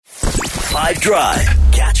5 Drive.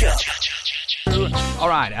 Catch up. All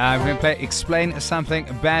right, we're going to play Explain Something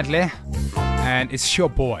Badly. And it's your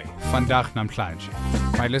boy, Vandag Nam Klantje.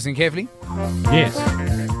 Right, listen carefully. Yes.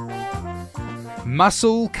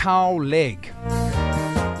 Muscle cow leg.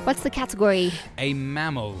 What's the category? A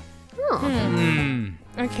mammal.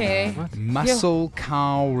 Okay. Muscle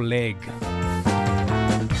cow leg.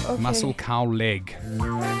 Okay. Muscle cow leg.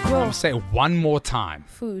 Yo. I'll say it one more time.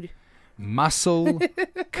 Food. Muscle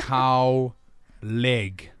cow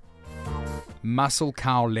leg. Muscle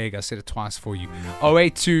cow leg. I said it twice for you.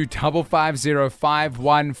 082 550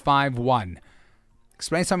 5151.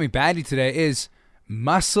 Explain something badly today is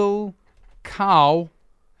muscle cow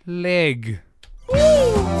leg.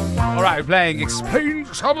 All right, we're playing Explain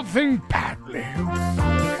Something Badly.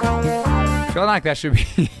 I feel like that should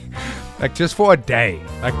be like just for a day,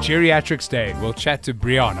 like Geriatrics Day. We'll chat to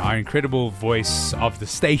Brian, our incredible voice of the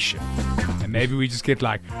station, and maybe we just get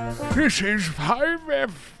like, this is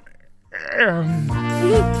 5FM.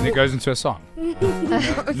 And it goes into a song.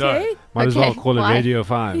 Okay. No. Might as well call it Why? Radio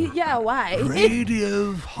 5. Yeah, why?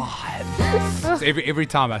 Radio 5. So every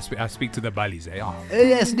time I speak to the bullies,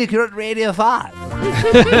 Yes, Nick, you're at Radio 5.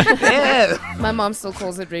 Yeah. My mom still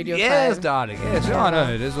calls it Radio yes, 5. darling. Yes, I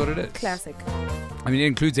know. It is what it is. Classic. I mean, it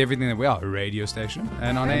includes everything that we are, a radio station,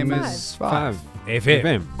 and our name is 5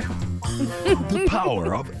 FM. The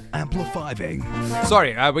power of amplifying.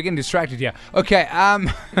 Sorry, we're getting distracted here. Okay,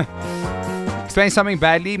 explain something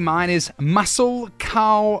badly. Mine is muscle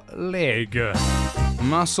cow leg.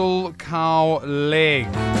 Muscle cow leg.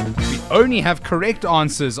 We only have correct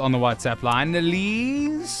answers on the WhatsApp line.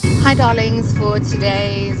 Elise? Hi, darlings. For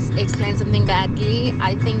today's Explain Something Badly,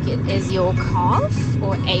 I think it is your calf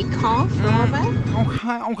or a calf, rather.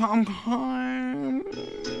 Okay.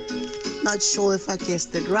 Not sure if I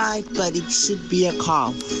guessed it right, but it should be a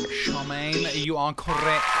calf. Charmaine, you are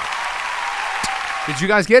correct. Did you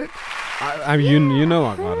guys get it? I mean, you know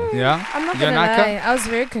I got it. Yeah? I'm not Yeah, gonna Naka? lie, I was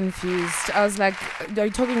very confused. I was like, are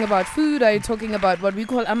you talking about food? Are you talking about what we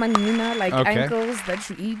call amanina, like Okay. ankles that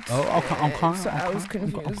you eat? Oh, okay. So I was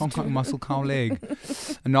confused. Okay, muscle cow leg.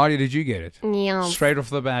 Nadia, did you get it? Yeah. Straight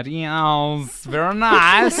off the bat. Yes, very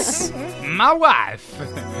nice. My wife.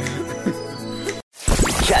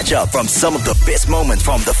 Catch up from some of the best moments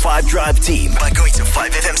from the 5 Drive team by going to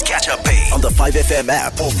 5FM's catch up page on the 5FM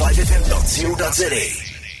app or 5FM.co.za.